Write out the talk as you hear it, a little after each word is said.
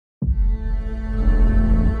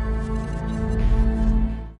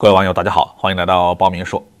各位网友大家好，欢迎来到包明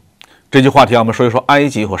说。这期话题我们说一说埃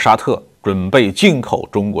及和沙特准备进口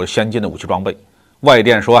中国先进的武器装备。外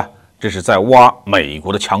电说这是在挖美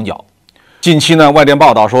国的墙角。近期呢，外电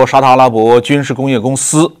报道说，沙特阿拉伯军事工业公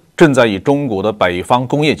司正在与中国的北方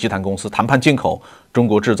工业集团公司谈判进口中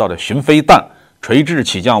国制造的巡飞弹、垂直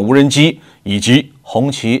起降无人机以及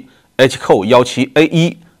红旗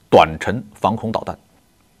HQ-17A1 短程防空导弹。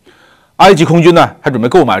埃及空军呢还准备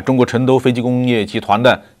购买中国成都飞机工业集团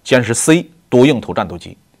的歼十 C 多用途战斗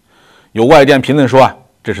机。有外电评论说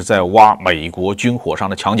这是在挖美国军火商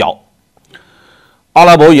的墙角。阿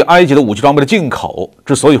拉伯与埃及的武器装备的进口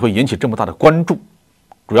之所以会引起这么大的关注，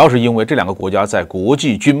主要是因为这两个国家在国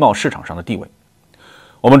际军贸市场上的地位。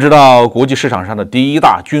我们知道，国际市场上的第一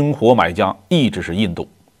大军火买家一直是印度，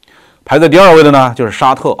排在第二位的呢就是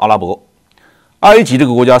沙特阿拉伯。埃及这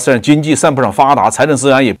个国家虽然经济算不上发达，财政资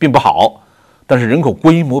源也并不好，但是人口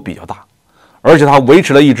规模比较大，而且它维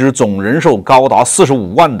持了一支总人数高达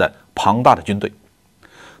45万的庞大的军队。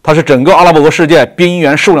它是整个阿拉伯世界兵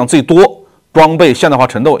员数量最多、装备现代化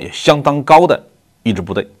程度也相当高的一支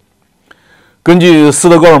部队。根据斯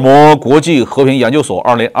德哥尔摩国际和平研究所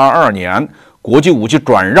2022年国际武器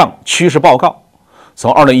转让趋势报告，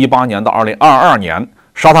从2018年到2022年，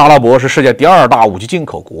沙特阿拉伯是世界第二大武器进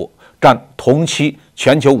口国，占同期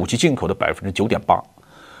全球武器进口的 9.8%。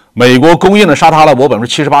 美国供应了沙特阿拉伯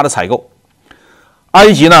 78% 的采购。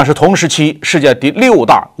埃及呢是同时期世界第6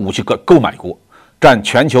大武器购买国，占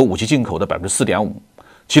全球武器进口的 4.5%，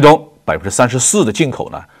 其中 34% 的进口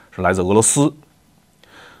呢是来自俄罗斯。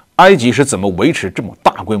埃及是怎么维持这么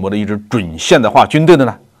大规模的一支准现代化军队的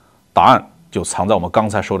呢？答案就藏在我们刚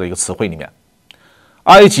才说的一个词汇里面。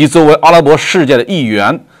埃及作为阿拉伯世界的一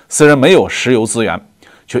员，虽然没有石油资源，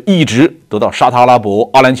却一直得到沙特阿拉伯、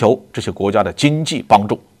阿联酋这些国家的经济帮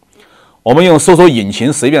助。我们用搜索引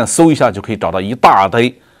擎随便搜一下，就可以找到一大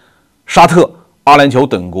堆沙特、阿联酋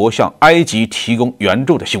等国向埃及提供援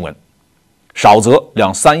助的新闻，少则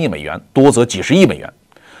2-3亿美元，多则几十亿美元。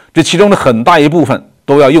这其中的很大一部分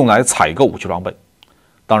都要用来采购武器装备。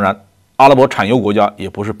当然，阿拉伯产油国家也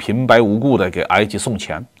不是平白无故的给埃及送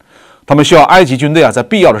钱，他们需要埃及军队在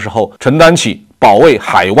必要的时候承担起保卫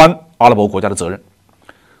海湾阿拉伯国家的责任，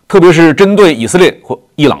特别是针对以色列或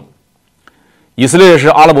伊朗。以色列是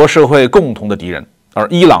阿拉伯社会共同的敌人，而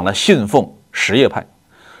伊朗呢信奉什叶派，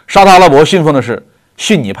沙特阿拉伯信奉的是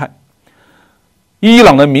逊尼派。伊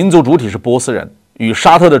朗的民族主体是波斯人，与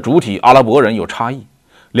沙特的主体阿拉伯人有差异，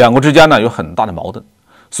两国之间呢有很大的矛盾。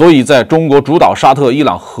所以在中国主导沙特伊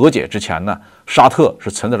朗和解之前呢，沙特是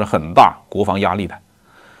存在着很大国防压力的。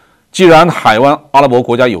既然海湾阿拉伯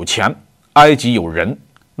国家有钱，埃及有人，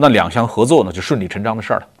那两相合作呢就顺理成章的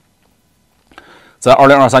事了。在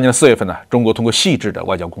2023年4月份呢，中国通过细致的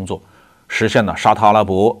外交工作，实现了沙特阿拉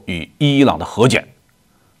伯与伊朗的和解，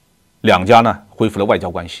两家呢恢复了外交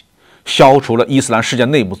关系，消除了伊斯兰世界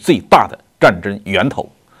内部最大的战争源头。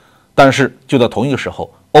但是就在同一个时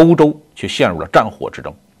候，欧洲却陷入了战火之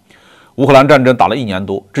中。乌克兰战争打了1年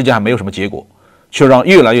多，至今还没有什么结果，却让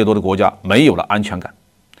越来越多的国家没有了安全感，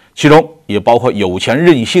其中也包括有钱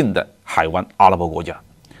任性的海湾阿拉伯国家。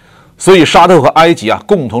所以沙特和埃及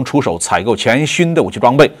共同出手采购前勋的武器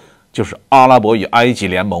装备，就是阿拉伯与埃及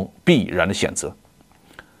联盟必然的选择。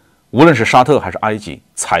无论是沙特还是埃及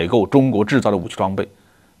采购中国制造的武器装备，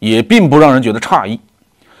也并不让人觉得诧异。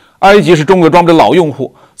埃及是中国装备的老用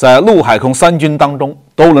户，在陆海空三军当中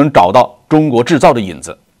都能找到中国制造的影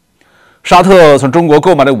子。沙特从中国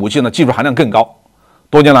购买的武器呢，技术含量更高。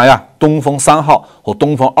多年来东风3号和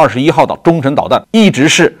东风21号中程导弹一直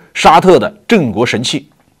是沙特的镇国神器。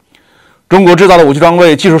中国制造的武器装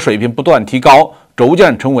备技术水平不断提高，逐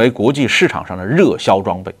渐成为国际市场上的热销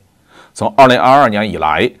装备。从2022年以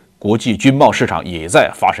来，国际军贸市场也在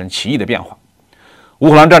发生奇异的变化。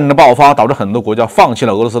乌克兰战争的爆发导致很多国家放弃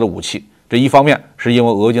了俄罗斯的武器，这一方面是因为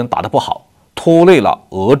俄军打得不好，拖累了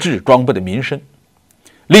俄制装备的名声；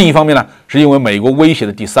另一方面呢，是因为美国威胁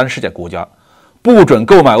的第三世界国家不准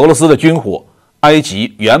购买俄罗斯的军火。埃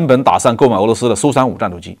及原本打算购买俄罗斯的苏35战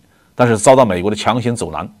斗机，但是遭到美国的强行阻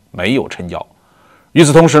拦，没有成交。与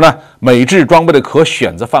此同时呢，美制装备的可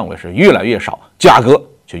选择范围是越来越少，价格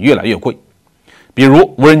却越来越贵。比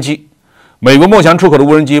如无人机，美国目前出口的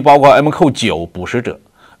无人机包括 MQ9 捕食者、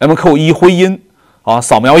MQ1 灰鹰、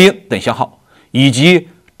扫描鹰等型号，以及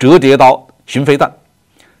折叠刀巡飞弹。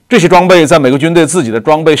这些装备在美国军队自己的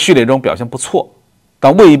装备序列中表现不错，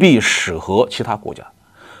但未必适合其他国家。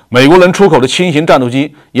美国能出口的轻型战斗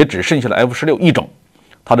机也只剩下了 F-16一种，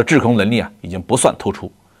它的制空能力已经不算突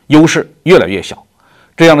出，优势越来越小。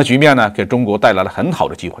这样的局面呢，给中国带来了很好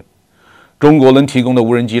的机会。中国能提供的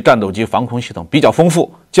无人机、战斗机防空系统比较丰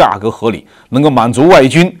富，价格合理，能够满足外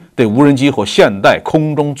军对无人机和现代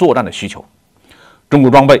空中作战的需求。中国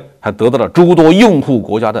装备还得到了诸多用户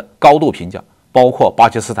国家的高度评价，包括巴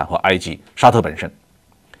基斯坦和埃及、沙特本身。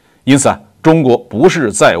因此中国不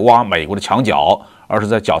是在挖美国的墙角，而是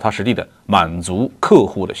在脚踏实地的满足客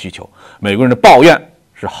户的需求。美国人的抱怨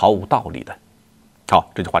是毫无道理的。好，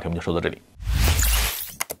这期话题我们就说到这里。